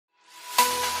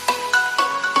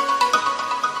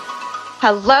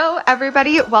Hello,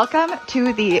 everybody. Welcome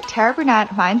to the Tara Burnett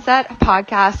Mindset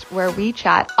Podcast, where we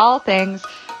chat all things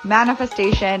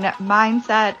manifestation,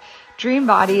 mindset, dream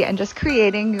body, and just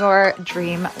creating your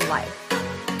dream life.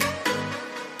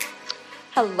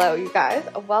 Hello, you guys.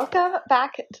 Welcome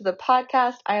back to the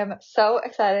podcast. I am so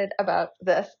excited about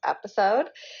this episode.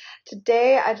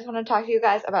 Today, I just want to talk to you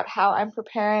guys about how I'm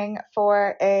preparing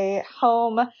for a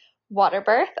home water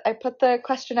birth. I put the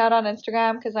question out on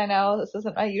Instagram because I know this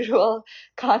isn't my usual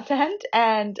content,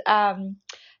 and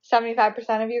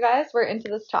 75% of you guys were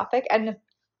into this topic, and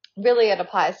really it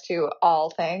applies to all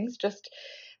things, just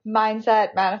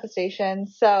mindset, manifestation.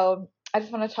 So I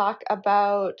just want to talk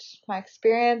about my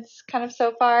experience kind of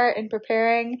so far in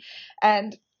preparing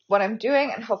and what I'm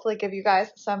doing, and hopefully give you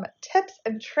guys some tips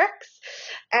and tricks.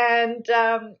 And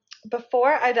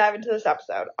before I dive into this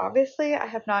episode, obviously I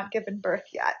have not given birth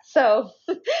yet, so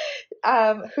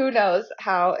who knows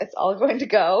how it's all going to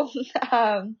go.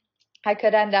 I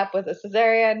could end up with a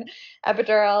cesarean,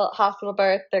 epidural, hospital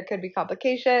birth. There could be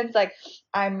complications. Like,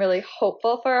 I'm really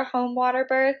hopeful for a home water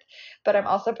birth, but I'm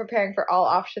also preparing for all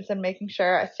options and making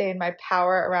sure I stay in my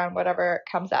power around whatever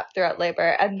comes up throughout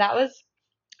labor. And that was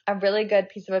a really good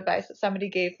piece of advice that somebody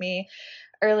gave me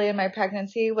early in my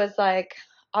pregnancy, was like,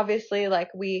 obviously, like,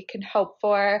 we can hope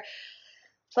for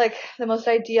like the most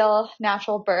ideal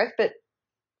natural birth, but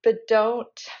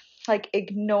don't like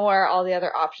ignore all the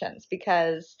other options,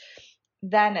 because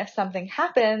then if something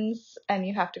happens and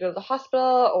you have to go to the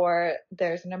hospital or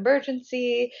there's an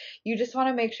emergency, you just want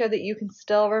to make sure that you can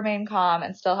still remain calm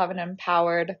and still have an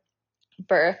empowered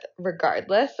birth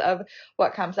regardless of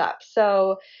what comes up.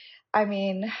 So, I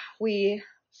mean, we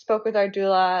spoke with our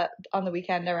doula on the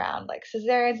weekend around like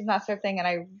cesareans and that sort of thing, and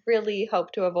I really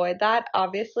hope to avoid that,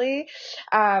 obviously.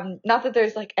 Not that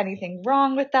there's like anything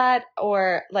wrong with that,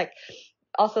 or like,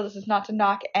 also, this is not to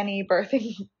knock any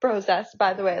birthing process,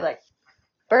 by the way. Like,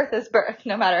 birth is birth,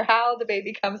 no matter how the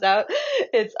baby comes out.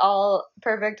 It's all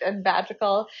perfect and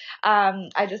magical.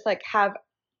 I just like have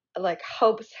like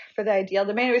hopes for the ideal.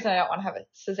 The main reason I don't want to have a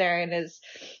cesarean is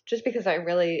just because I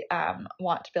really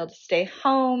want to be able to stay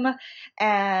home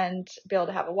and be able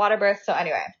to have a water birth. So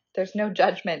anyway, there's no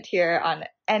judgment here on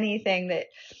anything that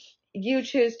you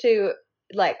choose to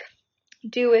like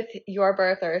do with your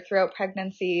birth or throughout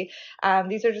pregnancy.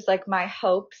 These are just like my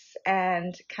hopes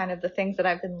and kind of the things that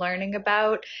I've been learning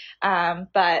about.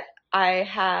 But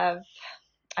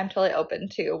I'm totally open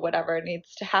to whatever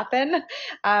needs to happen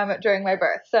during my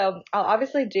birth. So I'll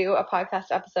obviously do a podcast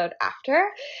episode after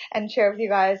and share with you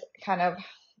guys kind of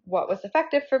what was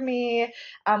effective for me,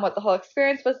 what the whole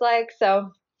experience was like.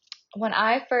 So when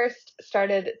I first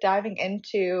started diving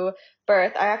into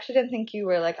birth, I actually didn't think you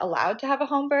were like allowed to have a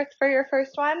home birth for your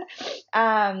first one.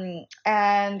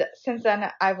 And since then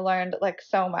I've learned like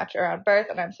so much around birth,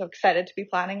 and I'm so excited to be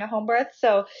planning a home birth.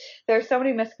 So there's so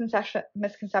many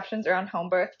misconceptions around home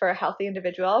birth for a healthy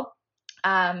individual.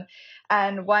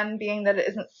 And one being that it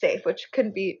isn't safe, which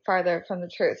couldn't be farther from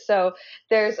the truth. So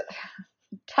there's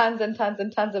tons and tons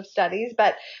and tons of studies,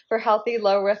 but for healthy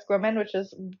low risk women, which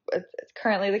is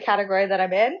currently the category that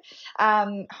I'm in,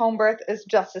 home birth is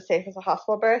just as safe as a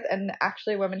hospital birth. And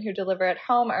actually, women who deliver at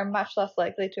home are much less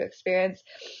likely to experience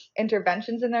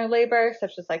interventions in their labor,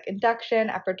 such as like induction,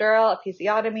 epidural,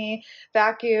 episiotomy,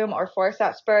 vacuum, or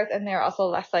forceps birth, and they're also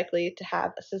less likely to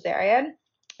have a cesarean.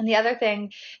 And the other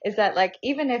thing is that, like,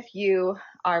 even if you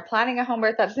are planning a home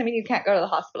birth, that doesn't mean you can't go to the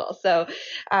hospital. So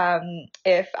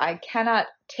if I cannot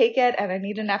take it and I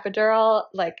need an epidural,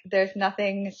 like, there's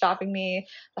nothing stopping me.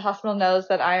 The hospital knows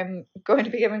that I'm going to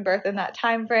be giving birth in that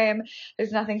time frame.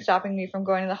 There's nothing stopping me from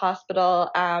going to the hospital.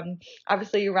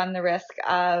 Obviously, you run the risk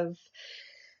of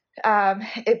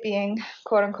it being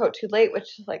quote unquote too late,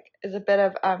 which like is a bit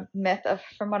of a myth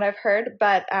from what I've heard,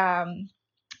 but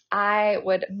I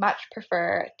would much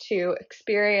prefer to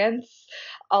experience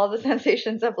all the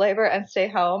sensations of labor and stay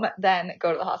home than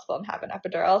go to the hospital and have an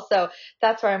epidural. So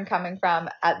that's where I'm coming from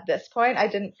at this point. I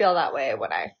didn't feel that way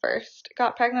when I first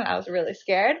got pregnant. I was really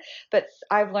scared, but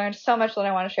I've learned so much that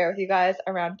I want to share with you guys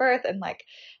around birth and like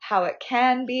how it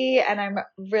can be. And I'm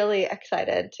really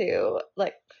excited to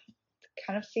like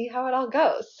kind of see how it all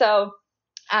goes. So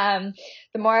the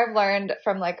more I've learned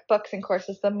from like books and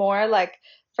courses, the more like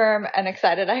firm and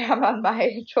excited I am on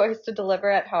my choice to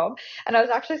deliver at home. And I was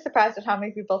actually surprised at how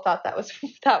many people thought that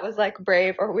was like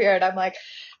brave or weird. I'm like,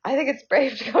 I think it's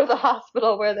brave to go to the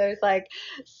hospital where there's like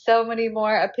so many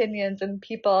more opinions and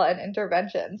people and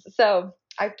interventions. So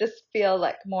I just feel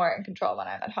like more in control when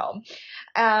I'm at home.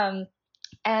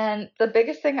 And the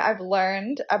biggest thing I've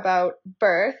learned about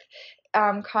birth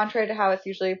contrary to how it's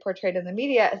usually portrayed in the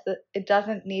media, is that it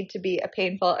doesn't need to be a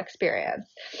painful experience.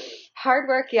 Hard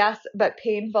work, yes, but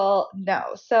painful,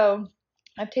 no. So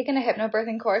I've taken a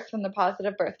hypnobirthing course from the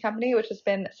Positive Birth Company, which has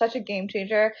been such a game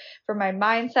changer for my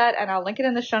mindset, and I'll link it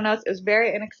in the show notes. It was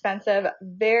very inexpensive,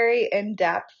 very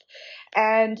in-depth,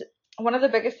 and one of the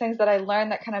biggest things that I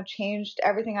learned that kind of changed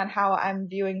everything on how I'm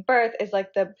viewing birth is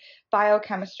like the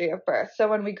biochemistry of birth. So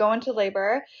when we go into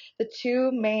labor, the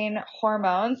two main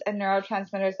hormones and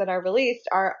neurotransmitters that are released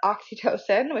are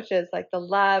oxytocin, which is like the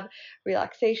love,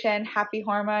 relaxation, happy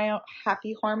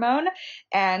hormone,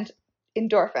 and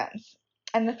endorphins.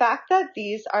 And the fact that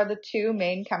these are the two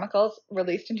main chemicals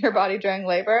released in your body during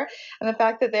labor, and the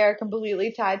fact that they are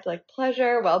completely tied to like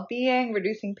pleasure, well-being,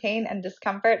 reducing pain and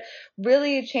discomfort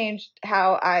really changed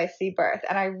how I see birth.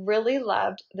 And I really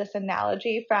loved this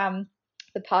analogy from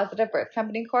the Positive Birth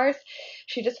Company course.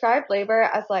 She described labor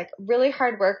as like really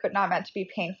hard work, but not meant to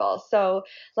be painful. So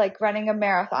like running a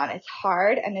marathon, it's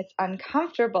hard and it's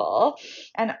uncomfortable,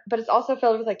 but it's also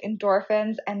filled with like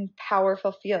endorphins and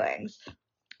powerful feelings.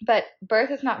 But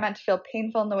birth is not meant to feel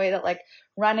painful in the way that like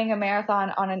running a marathon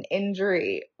on an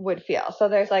injury would feel. So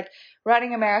there's like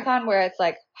running a marathon where it's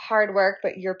like hard work,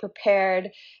 but you're prepared.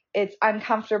 It's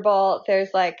uncomfortable. There's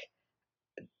like,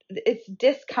 it's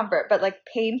discomfort, but like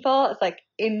painful is like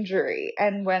injury,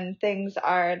 and when things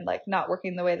are like not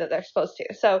working the way that they're supposed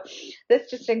to. So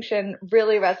this distinction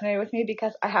really resonated with me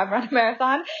because I have run a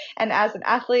marathon, and as an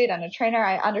athlete and a trainer,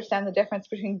 I understand the difference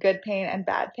between good pain and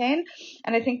bad pain.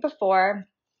 And I think before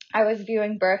I was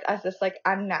viewing birth as this like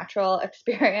unnatural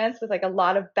experience with like a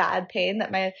lot of bad pain that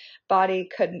my body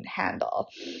couldn't handle.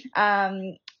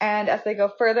 And as they go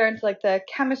further into like the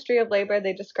chemistry of labor,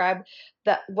 they describe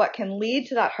that what can lead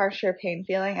to that harsher pain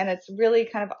feeling. And it's really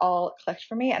kind of all clicked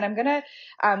for me. And I'm going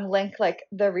to link like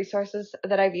the resources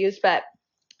that I've used, but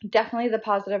definitely the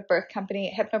Positive Birth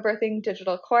Company hypnobirthing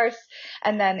digital course.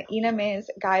 And then Ina May's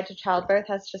Guide to Childbirth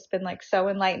has just been like so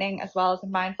enlightening, as well as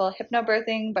Mindful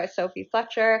Hypnobirthing by Sophie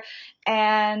Fletcher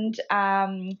and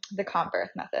The Calm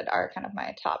Birth Method are kind of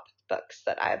my top books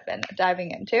that I've been diving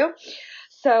into.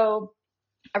 So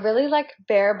a really like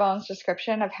bare bones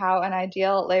description of how an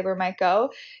ideal labor might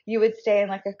go. You would stay in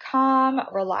like a calm,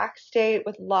 relaxed state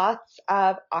with lots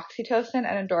of oxytocin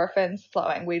and endorphins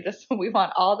flowing. We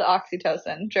want all the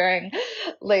oxytocin during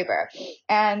labor.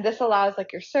 And this allows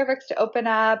like your cervix to open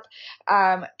up,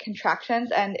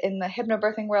 contractions. And in the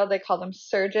hypnobirthing world, they call them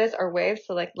surges or waves.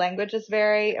 So like language is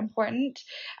very important.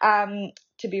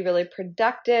 To be really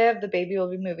productive, the baby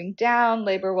will be moving down,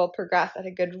 labor will progress at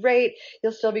a good rate,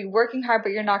 you'll still be working hard,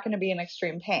 but you're not going to be in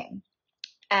extreme pain.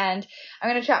 And I'm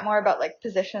going to chat more about like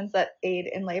positions that aid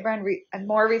in labor and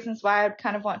more reasons why I'd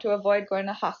kind of want to avoid going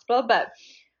to the hospital, but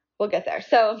we'll get there.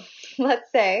 So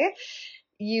let's say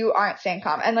you aren't staying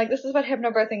calm. And like, this is what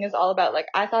hypnobirthing is all about. Like,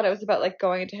 I thought it was about like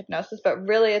going into hypnosis, but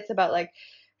really it's about like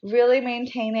really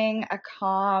maintaining a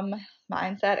calm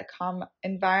mindset, a calm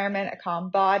environment, a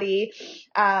calm body.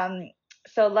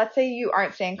 So let's say you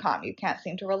aren't staying calm. You can't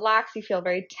seem to relax. You feel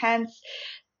very tense.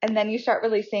 And then you start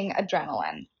releasing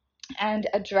adrenaline. And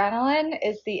adrenaline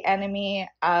is the enemy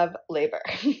of labor.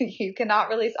 You cannot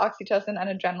release oxytocin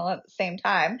and adrenaline at the same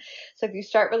time. So if you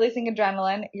start releasing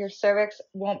adrenaline, your cervix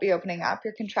won't be opening up.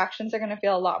 Your contractions are going to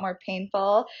feel a lot more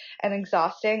painful and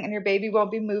exhausting, and your baby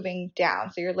won't be moving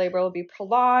down. So your labor will be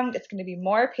prolonged. It's going to be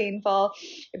more painful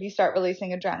if you start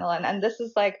releasing adrenaline. And this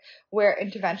is like where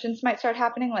interventions might start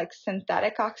happening, like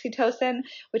synthetic oxytocin,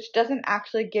 which doesn't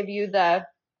actually give you the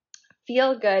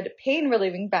feel good pain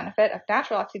relieving benefit of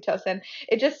natural oxytocin.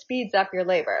 It just speeds up your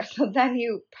labor. So then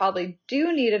you probably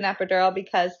do need an epidural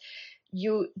because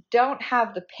you don't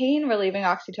have the pain relieving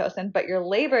oxytocin, but your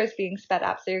labor is being sped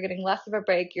up. So you're getting less of a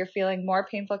break. You're feeling more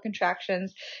painful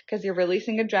contractions because you're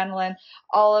releasing adrenaline,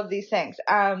 all of these things.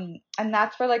 And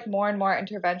that's where like more and more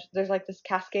interventions, there's like this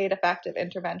cascade effect of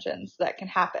interventions that can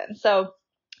happen. So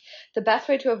the best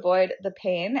way to avoid the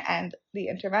pain and the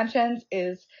interventions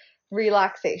is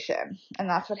relaxation. And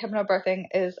that's what hypnobirthing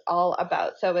is all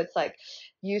about. So it's like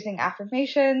using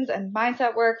affirmations and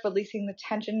mindset work, releasing the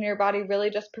tension in your body, really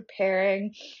just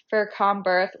preparing for a calm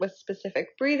birth with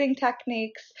specific breathing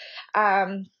techniques.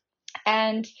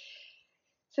 And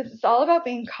since it's all about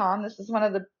being calm, this is one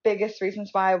of the biggest reasons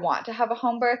why I want to have a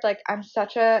home birth. Like, I'm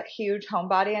such a huge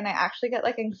homebody, and I actually get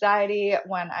like anxiety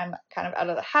when I'm kind of out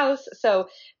of the house. So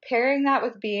pairing that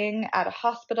with being at a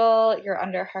hospital, you're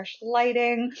under harsh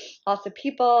lighting, lots of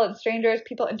people and strangers,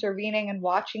 people intervening and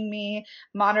watching me,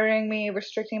 monitoring me,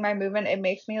 restricting my movement, it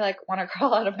makes me like want to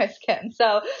crawl out of my skin.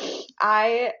 So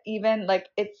I even like,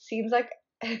 it seems like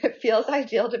it feels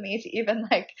ideal to me to even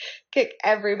like kick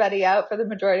everybody out for the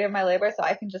majority of my labor. So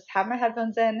I can just have my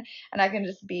headphones in and I can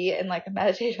just be in like a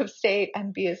meditative state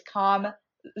and be as calm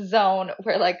zone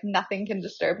where like nothing can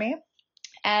disturb me.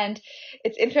 And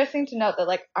it's interesting to note that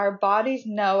like our bodies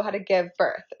know how to give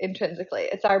birth intrinsically.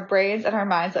 It's our brains and our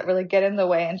minds that really get in the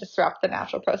way and disrupt the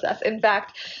natural process. In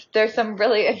fact, there's some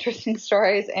really interesting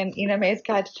stories in Ina May's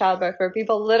Guide to Childbirth where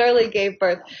people literally gave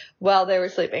birth while they were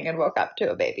sleeping and woke up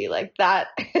to a baby. Like that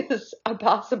is a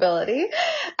possibility.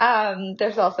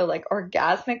 There's also like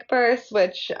orgasmic births,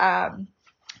 which,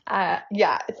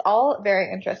 it's all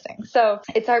very interesting. So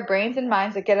it's our brains and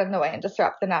minds that get in the way and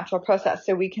disrupt the natural process.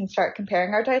 So we can start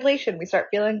comparing our dilation. We start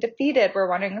feeling defeated. We're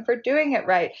wondering if we're doing it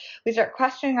right. We start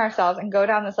questioning ourselves and go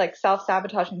down this like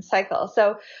self-sabotaging cycle.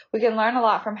 So we can learn a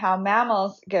lot from how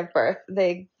mammals give birth.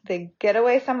 They get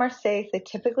away somewhere safe. They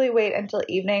typically wait until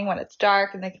evening when it's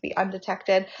dark and they can be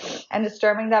undetected, and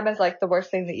disturbing them is like the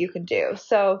worst thing that you can do.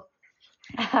 So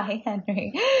hi,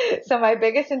 Henry. So my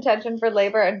biggest intention for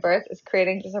labor and birth is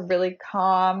creating just a really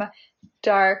calm,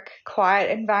 dark,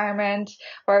 quiet environment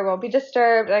where I won't be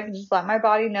disturbed. I can just let my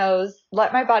body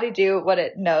do what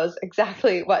it knows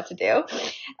exactly what to do.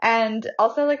 And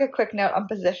also like a quick note on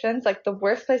positions, like the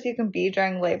worst place you can be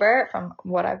during labor, from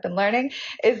what I've been learning,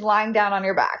 is lying down on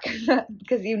your back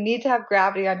because you need to have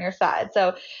gravity on your side.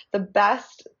 So the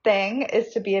best thing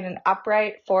is to be in an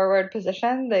upright forward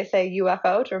position. They say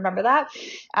UFO to remember that.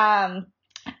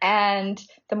 And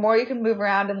the more you can move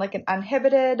around in like an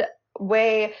uninhibited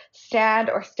way, stand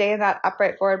or stay in that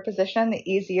upright forward position, the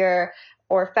easier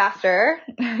or faster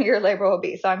your labor will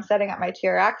be. So I'm setting up my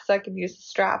TRX so I can use the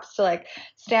straps to like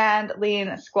stand,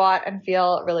 lean, squat, and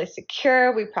feel really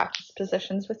secure. We practice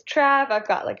positions with Trav. I've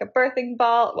got like a birthing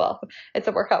ball. Well, it's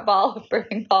a workout ball,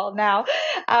 birthing ball now.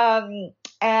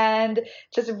 And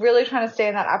just really trying to stay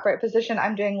in that upright position.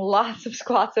 I'm doing lots of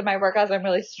squats in my workouts. I'm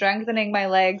really strengthening my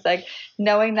legs, like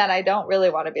knowing that I don't really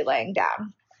want to be laying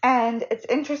down. And it's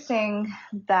interesting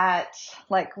that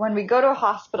like when we go to a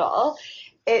hospital,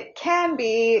 it can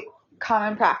be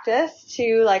common practice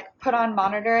to like put on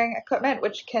monitoring equipment,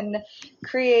 which can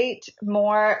create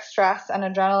more stress and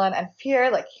adrenaline and fear,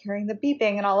 like hearing the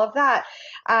beeping and all of that,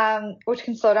 which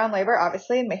can slow down labor,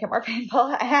 obviously, and make it more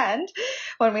painful. And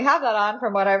when we have that on,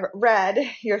 from what I've read,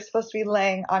 you're supposed to be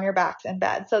laying on your backs in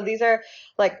bed. So these are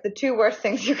like the two worst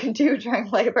things you can do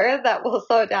during labor that will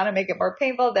slow it down and make it more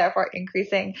painful, therefore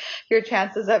increasing your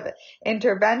chances of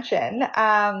intervention.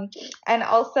 And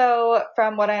also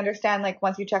from what I understand, like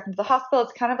once you check into the hospital,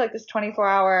 it's kind of like this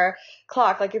 24-hour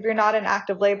clock. Like if you're not in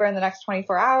active labor in the next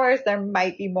 24 hours, there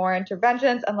might be more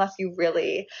interventions unless you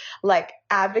really like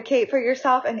advocate for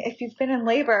yourself. And if you've been in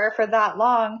labor for that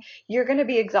long, you're going to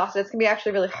be exhausted. It's going to be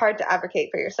actually really hard to advocate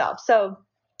for yourself. So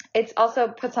it also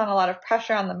puts on a lot of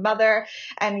pressure on the mother,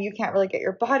 and you can't really get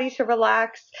your body to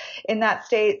relax in that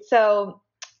state. So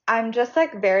I'm just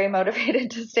like very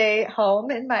motivated to stay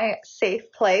home in my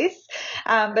safe place.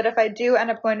 But if I do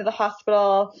end up going to the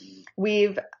hospital,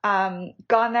 we've gone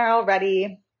there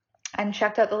already and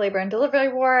checked out the labor and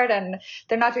delivery ward, and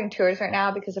they're not doing tours right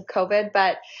now because of COVID,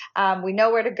 but we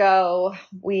know where to go.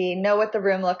 We know what the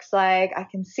room looks like. I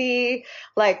can see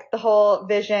like the whole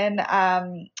vision.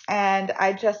 And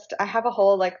I have a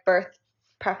whole like birth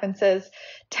preferences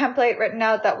template written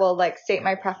out that will like state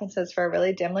my preferences for a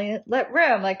really dimly lit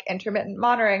room, like intermittent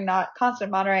monitoring, not constant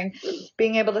monitoring,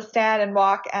 being able to stand and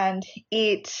walk and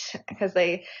eat, because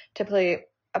they typically,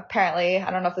 apparently, I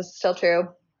don't know if this is still true,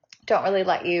 don't really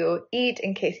let you eat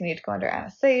in case you need to go under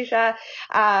anesthesia.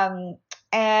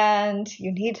 And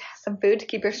you need some food to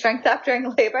keep your strength up during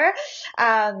labor.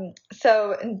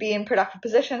 So and be in productive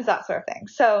positions, that sort of thing.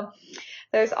 So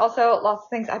there's also lots of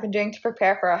things I've been doing to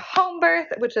prepare for a home birth,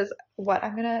 which is what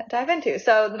I'm going to dive into.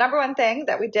 So the number one thing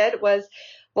that we did was,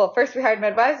 well, first we hired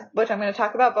midwives, which I'm going to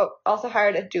talk about, but also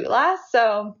hired a doula.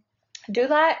 So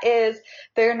doula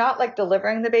they're not like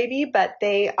delivering the baby, but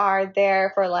they are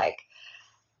there for like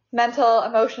mental,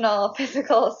 emotional,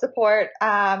 physical support.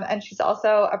 And she's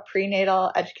also a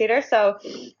prenatal educator. So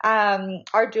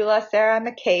our doula, Sarah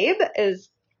McCabe, is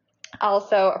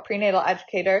also a prenatal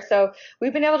educator. So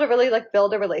we've been able to really like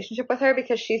build a relationship with her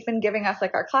because she's been giving us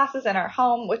like our classes in our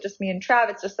home with just me and Trav.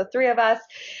 It's just the three of us.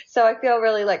 So I feel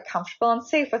really like comfortable and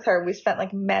safe with her. We spent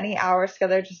like many hours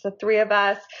together, just the three of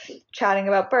us, chatting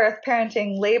about birth,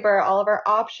 parenting, labor, all of our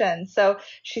options. So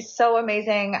she's so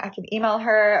amazing. I can email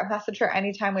her, message her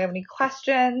anytime we have any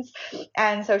questions.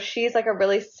 And so she's like a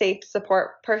really safe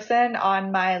support person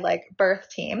on my like birth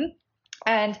team.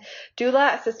 And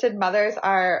doula-assisted mothers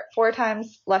are 4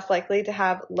 times less likely to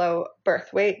have low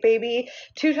birth weight baby,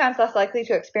 2 times less likely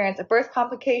to experience a birth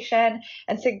complication,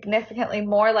 and significantly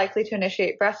more likely to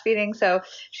initiate breastfeeding. So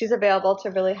she's available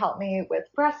to really help me with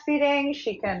breastfeeding.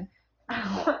 She can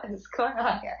what is going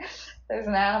on here? There's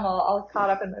an animal all caught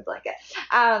up in my blanket.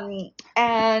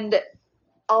 And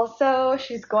also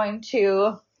she's going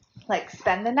to like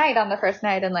spend the night on the first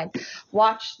night and like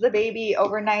watch the baby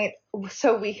overnight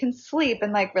so we can sleep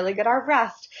and like really get our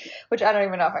rest, which I don't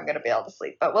even know if I'm going to be able to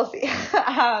sleep, but we'll see.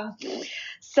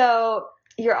 So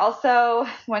you're also,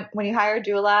 when you hire a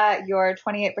doula, you're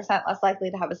 28% less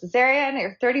likely to have a cesarean.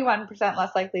 You're 31%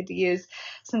 less likely to use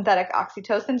synthetic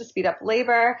oxytocin to speed up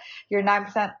labor. You're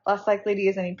 9% less likely to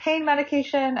use any pain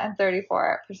medication, and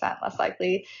 34% less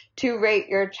likely to rate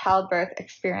your childbirth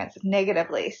experience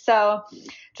negatively. So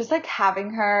just like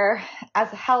having her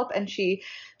as a help, and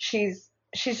she's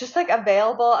just like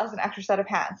available as an extra set of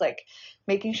hands, like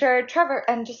making sure Trevor,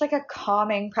 and just like a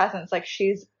calming presence. Like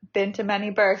she's been to many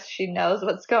births. She knows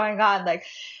what's going on. Like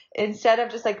instead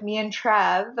of just like me and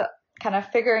Trev kind of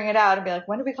figuring it out and be like,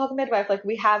 when do we call the midwife? Like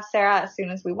we have Sarah as soon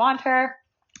as we want her.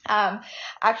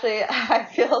 Actually, I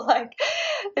feel like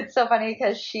it's so funny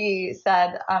because she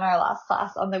said on our last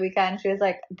class on the weekend, she was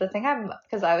like,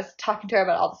 because I was talking to her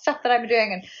about all the stuff that I'm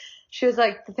doing, and she was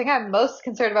like, the thing I'm most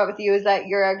concerned about with you is that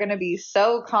you're going to be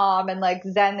so calm and like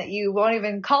zen that you won't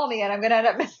even call me and I'm going to end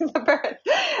up missing the birth,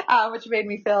 which made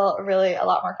me feel really a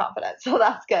lot more confident. So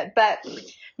that's good. But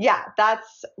yeah,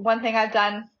 that's one thing I've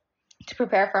done to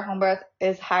prepare for home birth,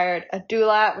 is hired a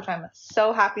doula, which I'm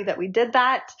so happy that we did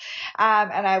that.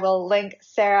 And I will link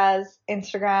Sarah's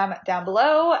Instagram down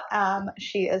below.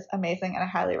 She is amazing and I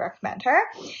highly recommend her.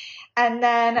 And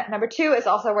then number 2 is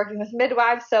also working with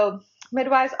midwives. So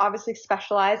midwives obviously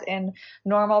specialize in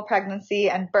normal pregnancy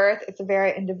and birth. It's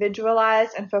very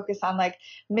individualized and focused on like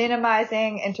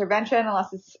minimizing intervention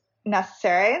unless it's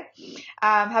necessary.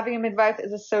 Having a midwife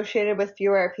is associated with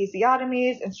fewer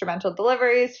episiotomies, instrumental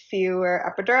deliveries, fewer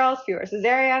epidurals, fewer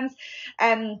cesareans.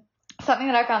 And something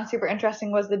that I found super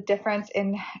interesting was the difference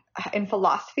in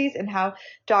philosophies and how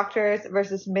doctors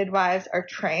versus midwives are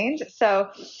trained. So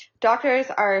doctors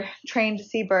are trained to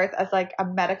see birth as like a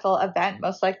medical event,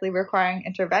 most likely requiring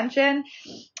intervention.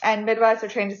 And midwives are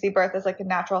trained to see birth as like a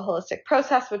natural holistic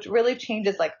process, which really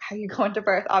changes like how you go into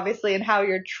birth, obviously, and how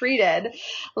you're treated,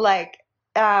 like,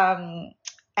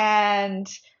 and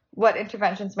what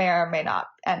interventions may or may not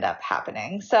end up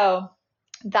happening. So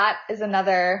that is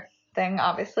another thing.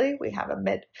 Obviously, we have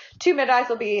 2 midwives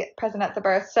will be present at the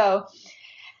birth. So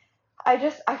I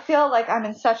feel like I'm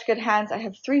in such good hands. I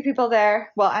have 3 people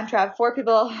there. Well, and Trev, 4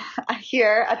 people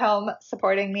here at home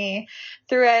supporting me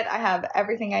through it. I have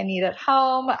everything I need at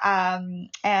home.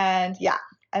 And yeah.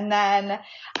 And then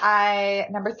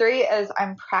number 3 is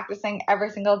I'm practicing every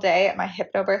single day my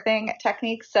hypnobirthing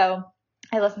technique. So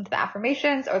I listen to the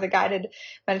affirmations or the guided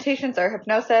meditations or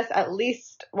hypnosis at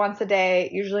least once a day,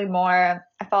 usually more.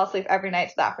 I fall asleep every night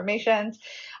to the affirmations.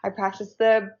 I practice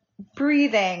the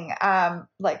breathing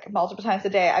like multiple times a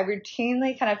day. I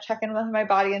routinely kind of check in with my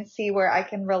body and see where I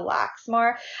can relax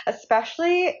more,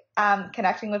 especially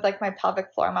connecting with like my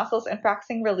pelvic floor muscles and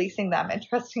practicing releasing them,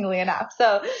 interestingly enough.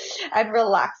 So I'm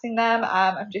relaxing them.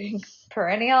 I'm doing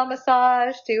perineal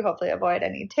massage to hopefully avoid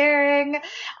any tearing.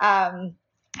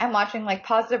 I'm watching like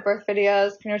positive birth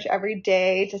videos pretty much every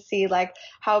day to see like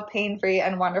how pain-free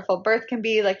and wonderful birth can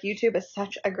be. Like YouTube is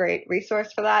such a great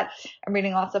resource for that. I'm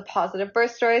reading lots of positive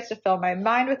birth stories to fill my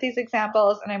mind with these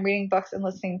examples, and I'm reading books and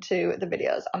listening to the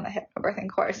videos on the hypnobirthing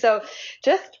course. So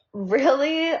just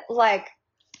really like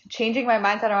changing my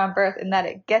mindset around birth in that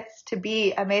it gets to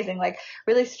be amazing, like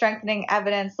really strengthening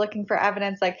evidence, looking for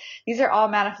evidence. Like these are all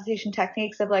manifestation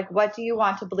techniques of like, what do you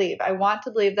want to believe? I want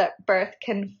to believe that birth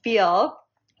can feel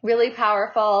really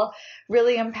powerful,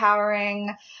 really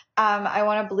empowering. I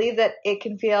want to believe that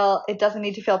it doesn't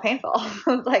need to feel painful.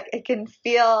 Like it can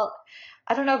feel,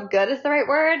 I don't know if good is the right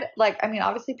word. Like, I mean,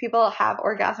 obviously people have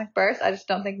orgasmic births. I just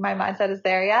don't think my mindset is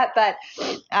there yet, but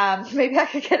maybe I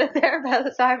could get it there by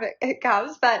the time it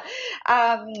comes. But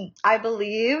I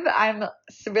believe, I'm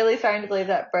really starting to believe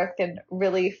that birth can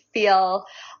really feel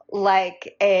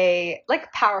like a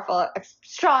powerful,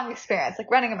 strong experience,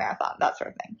 like running a marathon, that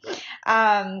sort of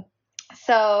thing.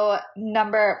 So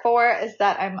number 4 is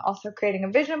that I'm also creating a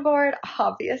vision board,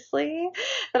 obviously,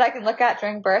 that I can look at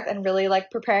during birth and really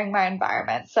like preparing my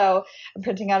environment. So I'm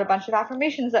printing out a bunch of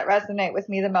affirmations that resonate with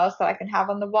me the most that I can have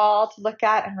on the wall to look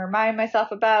at and remind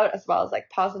myself about, as well as like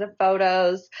positive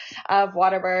photos of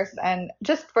water births and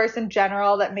just births in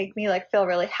general that make me like feel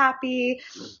really happy.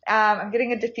 I'm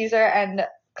getting a diffuser and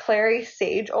clary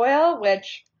sage oil,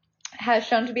 which has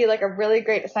shown to be like a really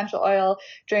great essential oil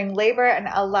during labor and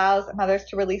allows mothers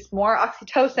to release more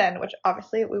oxytocin, which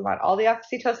obviously we want all the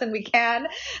oxytocin we can.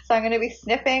 So I'm going to be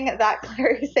sniffing that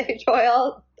clary sage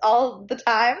oil all the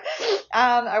time.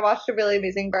 I watched a really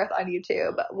amazing birth on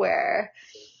YouTube where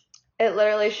it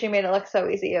literally, she made it look so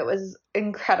easy. It was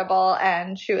incredible.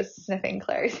 And she was sniffing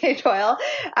clary sage oil.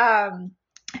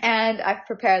 And I've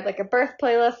prepared like a birth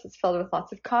playlist that's filled with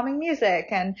lots of calming music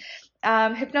and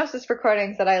hypnosis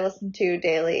recordings that I listen to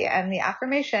daily, and the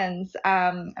affirmations.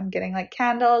 I'm getting like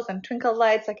candles and twinkle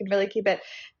lights. I can really keep it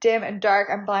dim and dark.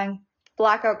 I'm buying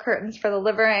blackout curtains for the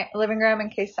living room in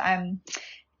case I'm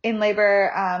in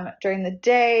labor during the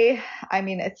day. I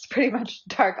mean, it's pretty much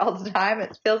dark all the time,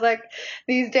 it feels like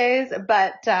these days.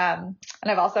 But and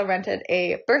I've also rented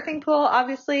a birthing pool,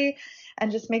 obviously,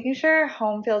 and just making sure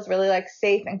home feels really like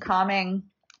safe and calming.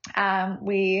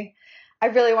 I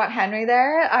really want Henry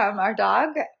there, our dog.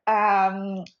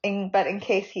 But in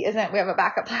case he isn't, we have a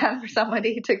backup plan for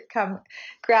somebody to come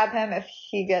grab him if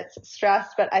he gets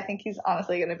stressed. But I think he's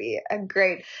honestly going to be a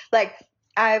great, like,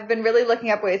 I've been really looking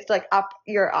up ways to like up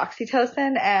your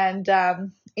oxytocin,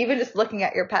 and even just looking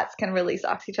at your pets can release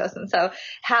oxytocin. So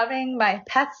having my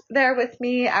pets there with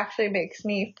me actually makes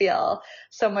me feel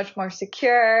so much more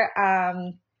secure.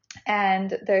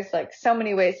 And there's like so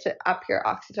many ways to up your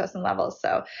oxytocin levels.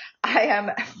 So I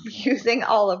am using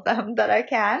all of them that I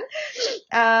can.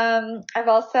 I've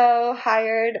also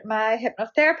hired my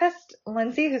hypnotherapist,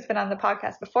 Lindsay, who's been on the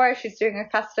podcast before. She's doing a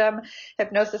custom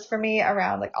hypnosis for me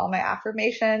around like all my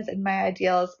affirmations and my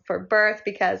ideals for birth,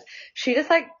 because she just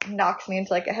like knocks me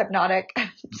into like a hypnotic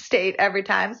state every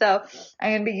time. So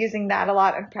I'm going to be using that a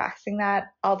lot and practicing that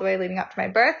all the way leading up to my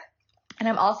birth. And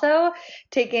I'm also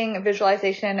taking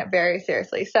visualization very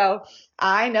seriously. So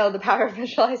I know the power of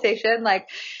visualization. Like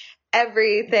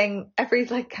every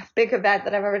like big event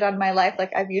that I've ever done in my life,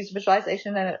 like I've used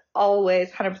visualization and it always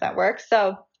 100% works.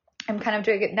 So I'm kind of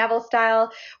doing it Neville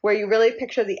style, where you really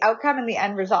picture the outcome and the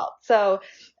end result. So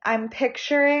I'm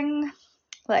picturing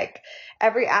like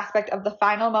every aspect of the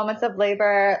final moments of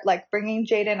labor, like bringing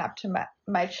Jaden up to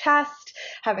my chest,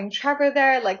 having Trevor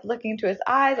there, like looking into his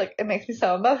eyes, like it makes me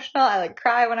so emotional. I like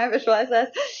cry when I visualize this,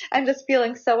 and just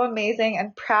feeling so amazing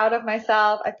and proud of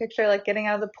myself. I picture like getting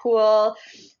out of the pool,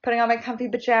 putting on my comfy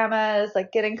pajamas,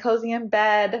 like getting cozy in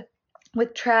bed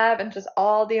with Trev, and just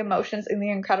all the emotions and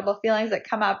the incredible feelings that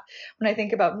come up when I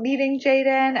think about meeting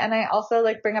Jaden. And I also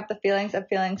like bring up the feelings of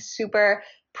feeling super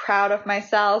proud of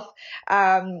myself,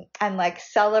 and like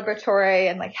celebratory,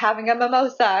 and like having a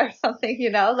mimosa or something,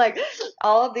 like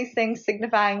all of these things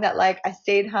signifying that like I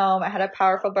stayed home, I had a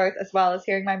powerful birth, as well as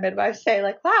hearing my midwife say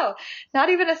like, wow, not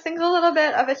even a single little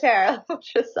bit of a tear,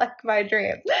 which is like my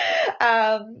dream.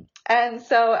 And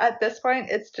so at this point,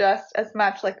 it's just as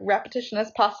much like repetition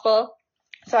as possible.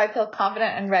 So I feel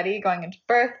confident and ready going into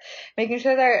birth, making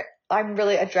sure that I'm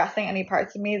really addressing any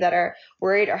parts of me that are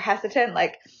worried or hesitant.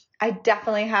 Like I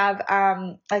definitely have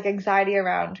like anxiety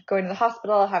around going to the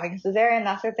hospital, having a cesarean,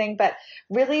 that sort of thing, but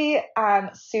really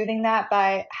soothing that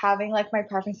by having like my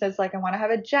preferences. Like I want to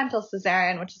have a gentle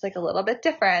cesarean, which is like a little bit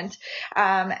different,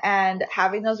 and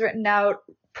having those written out,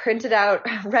 printed out,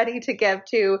 ready to give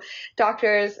to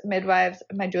doctors, midwives,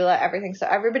 my doula, everything. So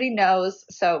everybody knows.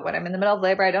 So when I'm in the middle of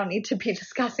labor, I don't need to be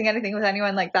discussing anything with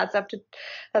anyone. Like that's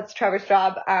Trevor's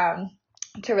job.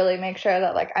 To really make sure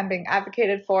that like I'm being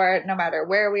advocated for no matter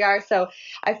where we are. So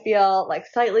I feel like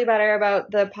slightly better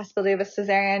about the possibility of a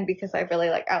cesarean because I've really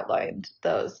like outlined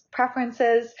those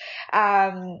preferences.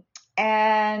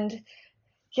 And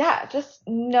yeah, just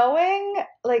knowing,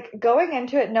 like going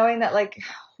into it, knowing that like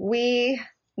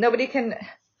nobody can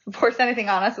force anything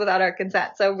on us without our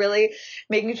consent. So really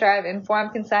making sure I have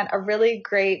informed consent. A really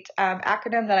great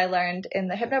acronym that I learned in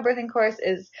the hypnobirthing course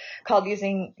is called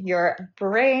Using Your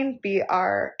Brain,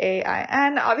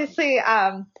 BRAIN, obviously,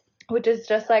 which is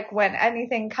just like when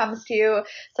anything comes to you,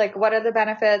 it's like, what are the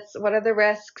benefits? What are the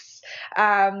risks?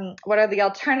 What are the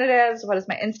alternatives? What is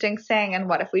my instinct saying? And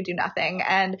what if we do nothing?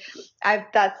 And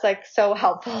that's like so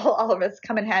helpful. All of it's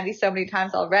come in handy so many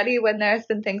times already when there's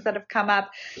been things that have come up,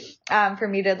 for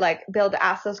me to like be able to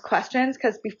ask those questions.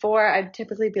 Cause before I'd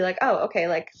typically be like, oh, okay,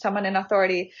 like someone in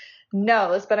authority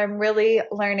knows, but I'm really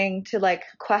learning to like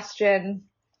question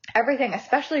everything,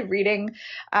 especially reading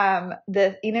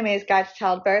the Ina May's Guide to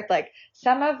Childbirth. Like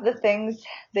some of the things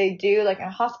they do like in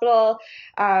a hospital,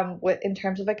 in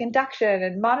terms of like induction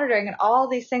and monitoring and all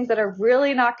these things that are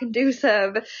really not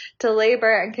conducive to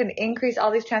labor and can increase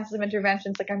all these chances of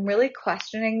interventions. Like I'm really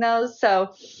questioning those.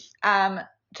 So I'm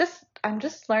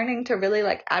just learning to really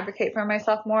like advocate for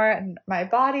myself more and my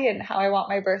body and how I want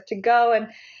my birth to go.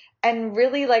 and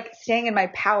really like staying in my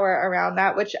power around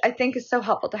that, which I think is so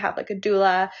helpful to have like a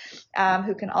doula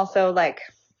who can also like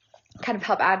kind of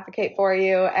help advocate for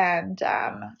you, and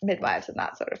midwives and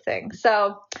that sort of thing.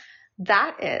 So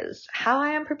that is how I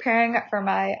am preparing for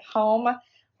my home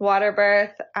water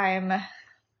birth. I'm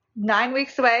 9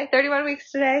 weeks away, 31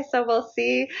 weeks today. So we'll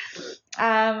see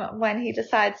when he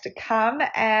decides to come,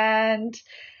 and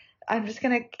I'm just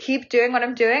going to keep doing what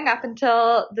I'm doing up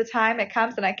until the time it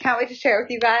comes. And I can't wait to share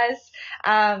with you guys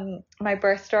my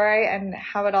birth story and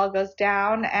how it all goes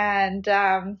down. And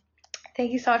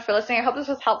thank you so much for listening. I hope this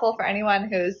was helpful for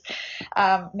anyone who's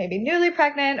maybe newly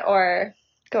pregnant or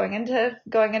going into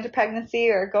pregnancy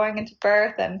or going into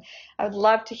birth. And I would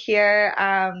love to hear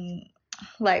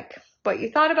like what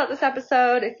you thought about this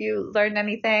episode, if you learned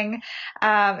anything.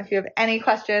 If you have any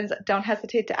questions, don't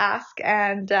hesitate to ask,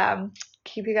 and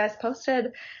keep you guys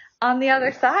posted on the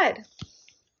other side.